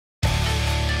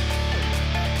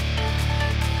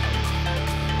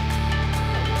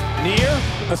Near,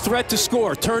 a threat to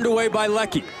score, turned away by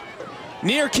Leckie.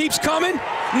 Near keeps coming.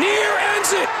 Near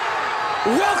ends it.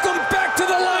 Welcome back to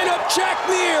the lineup, Jack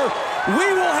Near.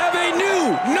 We will have a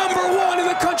new #1 in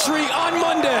the country on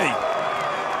Monday.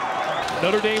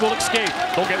 Notre Dame will escape.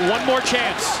 They'll get one more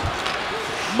chance.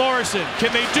 Morrison,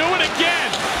 can they do it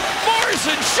again?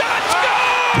 Morrison, shot,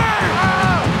 score!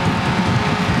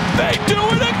 They do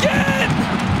it again!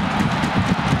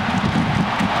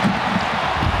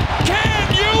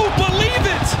 Can you believe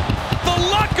it? The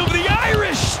luck of the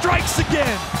Irish strikes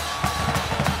again.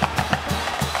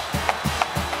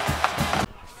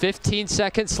 15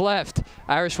 seconds left.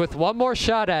 Irish with one more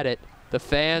shot at it. The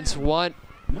fans want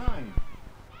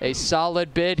a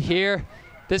solid bid here.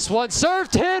 This one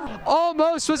served in,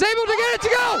 almost was able to get it to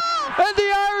go, and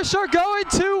the Irish are going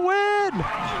to win.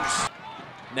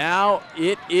 Now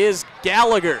it is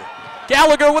Gallagher.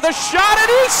 Gallagher with a shot,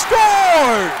 and he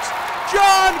scores!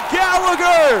 John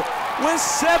Gallagher, with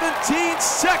 17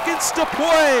 seconds to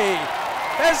play,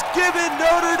 has given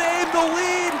Notre Dame the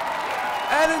lead,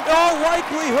 and in all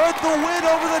likelihood the win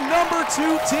over the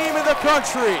 #2 team in the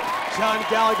country. John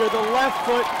Gallagher, the left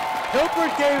foot.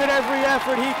 Hilbert gave it every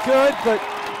effort he could, but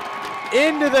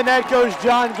into the net goes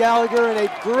John Gallagher, and a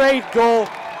great goal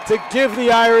to give the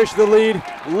Irish the lead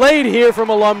late here from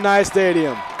Alumni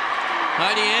Stadium.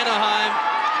 Heidi Anaheim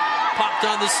popped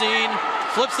on the scene,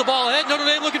 flips the ball ahead. Notre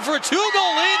Dame looking for a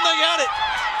 2-goal lead, and they got it.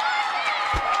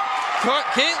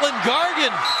 Caitlin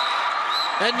Gargan,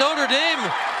 and Notre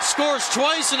Dame scores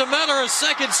twice in a matter of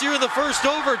seconds here in the first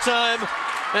overtime,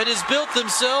 and has built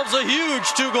themselves a huge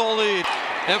 2-goal lead.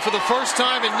 And for the first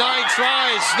time in 9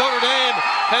 tries, Notre Dame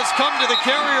has come to the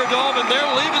Carrier Dome, and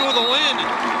they're leaving with a win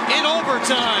in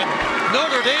overtime.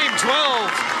 Notre Dame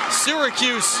 12,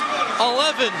 Syracuse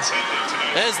 11,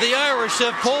 as the Irish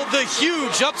have pulled the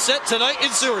huge upset tonight in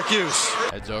Syracuse.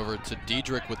 Heads over to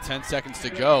Diedrich with 10 seconds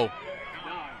to go.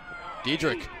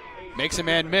 Diedrich makes a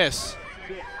man miss.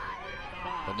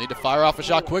 They'll need to fire off a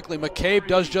shot quickly. McCabe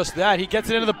does just that. He gets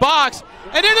it into the box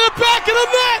and into the back of the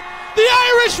net. The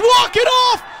Irish walk it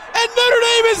off, and Notre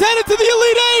Dame is headed to the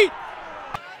Elite Eight.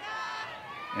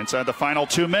 Inside the final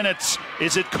 2 minutes,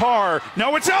 is it Carr?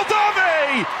 No, it's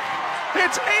Eldave!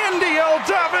 It's Andy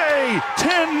Eldave!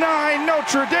 10-9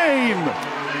 Notre Dame.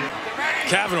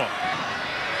 Kavanaugh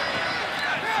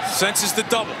senses the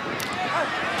double.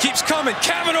 Keeps coming.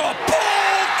 Kavanaugh,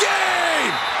 ball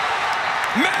game!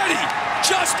 Maddie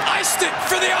just iced it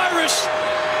for the Irish,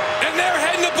 and they're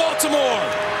heading to Baltimore.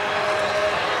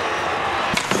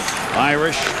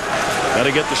 Irish got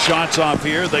to get the shots off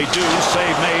here. They do.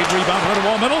 Save made. Rebound to the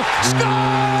wall middle. Score!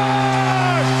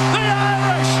 The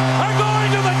Irish are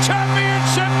going to the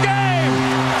championship game.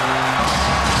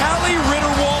 Callie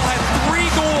Ritterwall had 3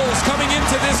 goals coming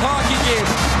into this hockey game.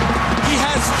 He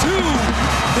has 2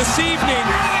 this evening.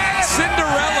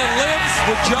 Cinderella lives.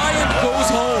 The Giant goes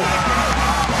home.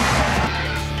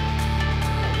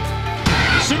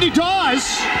 Sydney Dawes.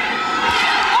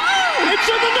 Oh! It's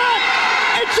in the net!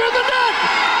 It's in the net!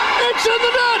 It's in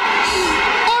the net!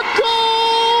 A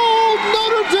goal!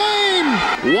 Notre Dame!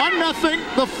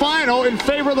 1-0, the final in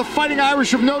favor of the Fighting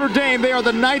Irish of Notre Dame. They are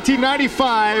the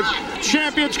 1995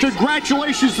 champions.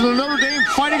 Congratulations to the Notre Dame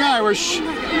Fighting Irish.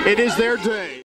 It is their day.